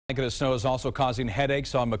The snow is also causing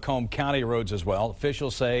headaches on Macomb County roads as well.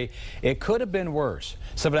 Officials say it could have been worse.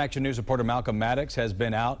 7 Action News reporter Malcolm Maddox has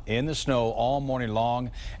been out in the snow all morning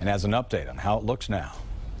long and has an update on how it looks now.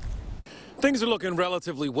 Things are looking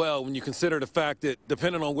relatively well when you consider the fact that,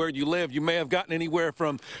 depending on where you live, you may have gotten anywhere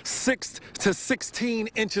from 6 to 16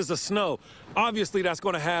 inches of snow. Obviously, that's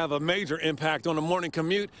going to have a major impact on the morning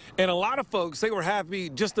commute, and a lot of folks, they were happy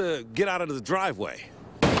just to get out of the driveway.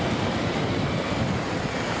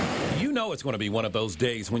 You know it's going to be one of those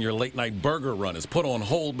days when your late-night burger run is put on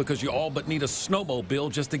hold because you all but need a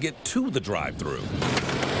snowmobile just to get to the drive-thru.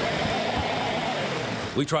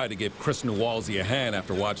 We tried to give Chris Newalsey a hand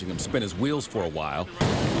after watching him spin his wheels for a while.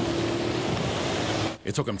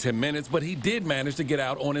 It took him 10 minutes, but he did manage to get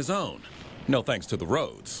out on his own. No thanks to the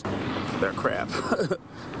roads. They're crap.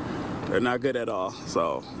 They're not good at all.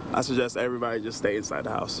 So I suggest everybody just stay inside the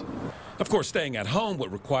house. Of course, staying at home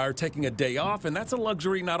would require taking a day off, and that's a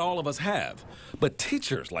luxury not all of us have. But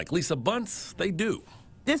teachers like Lisa Bunce, they do.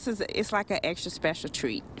 It's like an extra special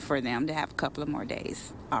treat for them to have a couple of more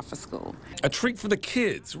days off of school. A treat for the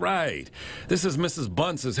kids, right. This is Mrs.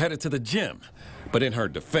 Bunce is headed to the gym. But in her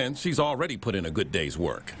defense, she's already put in a good day's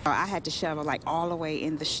work. I had to shovel like all the way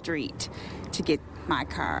in the street to get my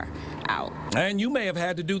car out. And you may have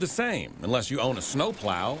had to do the same, unless you own a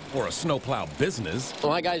snowplow or a snowplow business.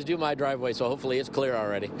 Well, my guys do my driveway, so hopefully it's clear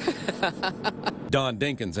already. Don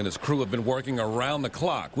Dinkins and his crew have been working around the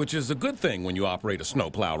clock, which is a good thing when you operate a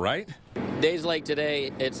snowplow, right? Days like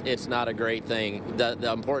today, it's not a great thing.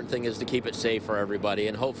 The important thing is to keep it safe for everybody,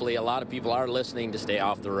 and hopefully a lot of people are listening to stay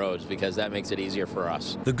off the roads because that makes it easier for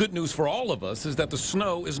us. The good news for all of us is that the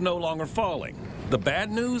snow is no longer falling. The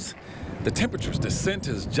bad news? The temperature's descent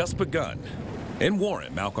has just begun. In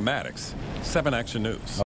Warren, Malcolm Maddox, 7 Action News.